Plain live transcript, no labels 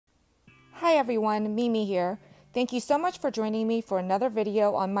Hi everyone, Mimi here. Thank you so much for joining me for another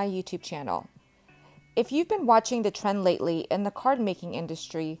video on my YouTube channel. If you've been watching the trend lately in the card making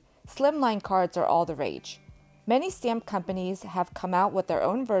industry, slimline cards are all the rage. Many stamp companies have come out with their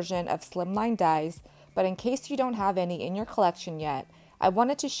own version of slimline dies, but in case you don't have any in your collection yet, I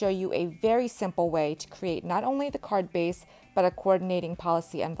wanted to show you a very simple way to create not only the card base, but a coordinating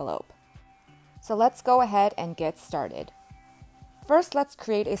policy envelope. So let's go ahead and get started. First, let's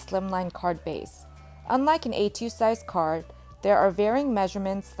create a slimline card base. Unlike an A2 size card, there are varying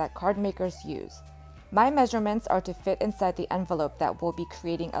measurements that card makers use. My measurements are to fit inside the envelope that we'll be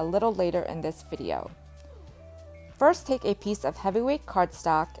creating a little later in this video. First, take a piece of heavyweight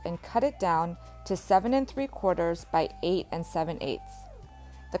cardstock and cut it down to 7 3/4 by 8 7/8.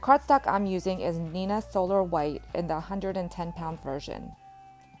 The cardstock I'm using is Neenah Solar White in the 110 pound version.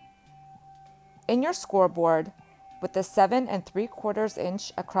 In your scoreboard, with the 7 3/4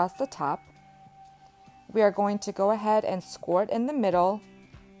 inch across the top, we are going to go ahead and score it in the middle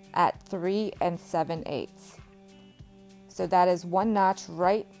at 3 7/8. So that is one notch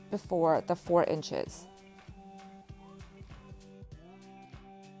right before the 4 inches.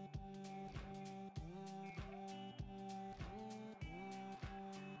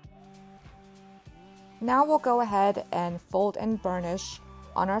 Now we'll go ahead and fold and burnish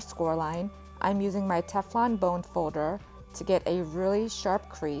on our score line. I'm using my Teflon bone folder to get a really sharp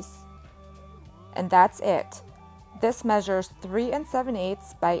crease. And that's it. This measures 3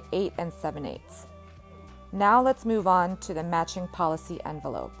 7/8 by 8 7/8. Now let's move on to the matching policy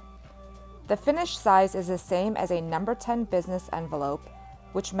envelope. The finished size is the same as a number 10 business envelope,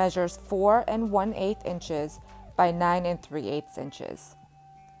 which measures 4 1/8 inches by 9 3/8 inches.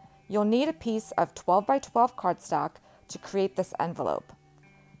 You'll need a piece of 12 by 12 cardstock to create this envelope.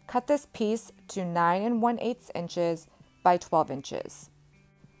 Cut this piece to 9 1/8 inches by 12 inches.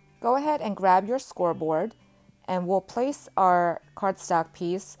 Go ahead and grab your scoreboard, and we'll place our cardstock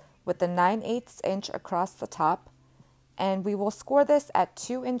piece with the 9/8 inch across the top, and we will score this at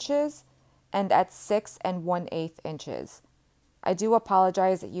 2 inches and at 6 1/8 inches. I do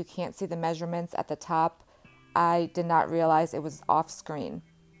apologize that you can't see the measurements at the top. I did not realize it was off screen.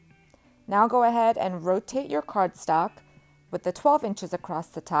 Now go ahead and rotate your cardstock with the 12 inches across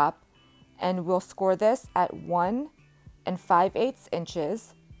the top, and we'll score this at 1 5/8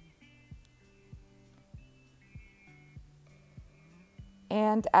 inches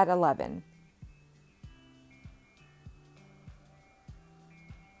and at 11.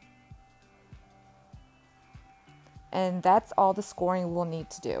 And that's all the scoring we'll need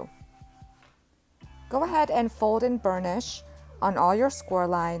to do. Go ahead and fold and burnish on all your score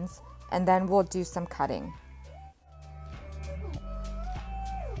lines, and then we'll do some cutting.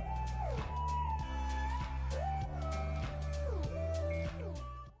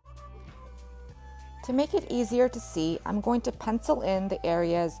 To make it easier to see, I'm going to pencil in the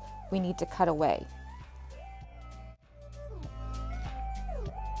areas we need to cut away.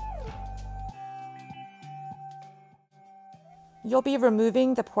 You'll be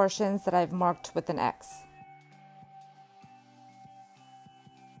removing the portions that I've marked with an X.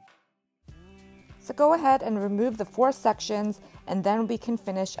 So go ahead and remove the 4 sections, and then we can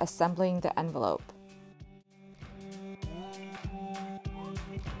finish assembling the envelope.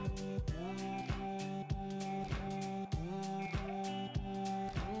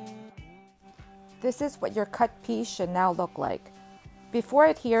 This is what your cut piece should now look like. Before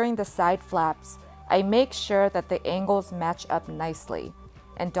adhering the side flaps, I make sure that the angles match up nicely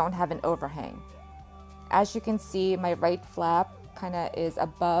and don't have an overhang. As you can see, my right flap kind of is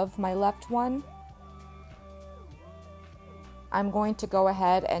above my left one. I'm going to go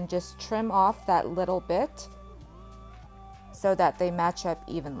ahead and just trim off that little bit so that they match up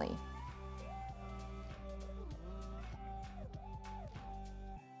evenly.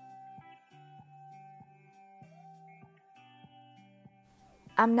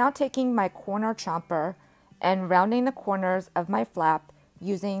 I'm now taking my corner chomper and rounding the corners of my flap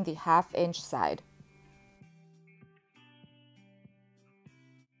using the 1/2 inch side.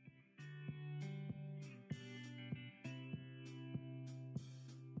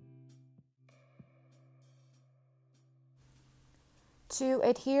 To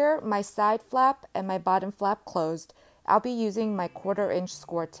adhere my side flap and my bottom flap closed, I'll be using my 1/4 inch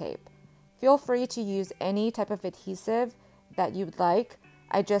score tape. Feel free to use any type of adhesive that you'd like.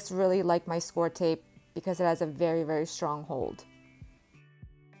 I just really like my score tape because it has a very, very strong hold.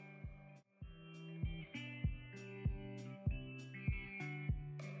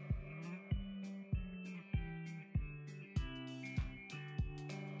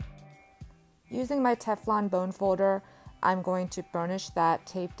 Using my Teflon bone folder, I'm going to burnish that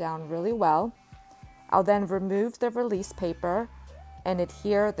tape down really well. I'll then remove the release paper and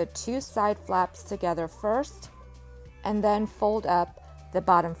adhere the two side flaps together first, and then fold up the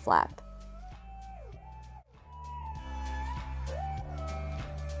bottom flap.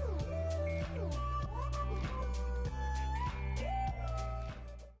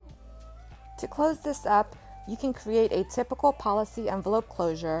 To close this up, you can create a typical policy envelope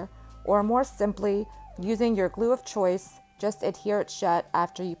closure, or more simply, using your glue of choice, just adhere it shut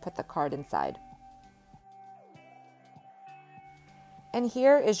after you put the card inside. And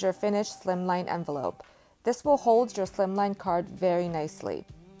here is your finished Slimline envelope. This will hold your Slimline card very nicely.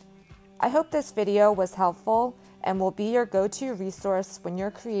 I hope this video was helpful and will be your go-to resource when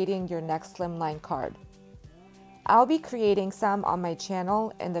you're creating your next Slimline card. I'll be creating some on my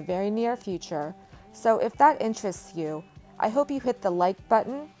channel in the very near future, so if that interests you, I hope you hit the like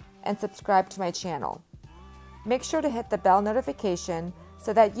button and subscribe to my channel. Make sure to hit the bell notification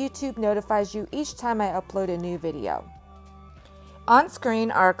so that YouTube notifies you each time I upload a new video. On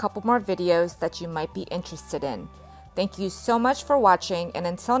screen are a couple more videos that you might be interested in. Thank you so much for watching, and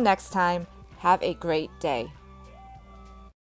until next time, have a great day.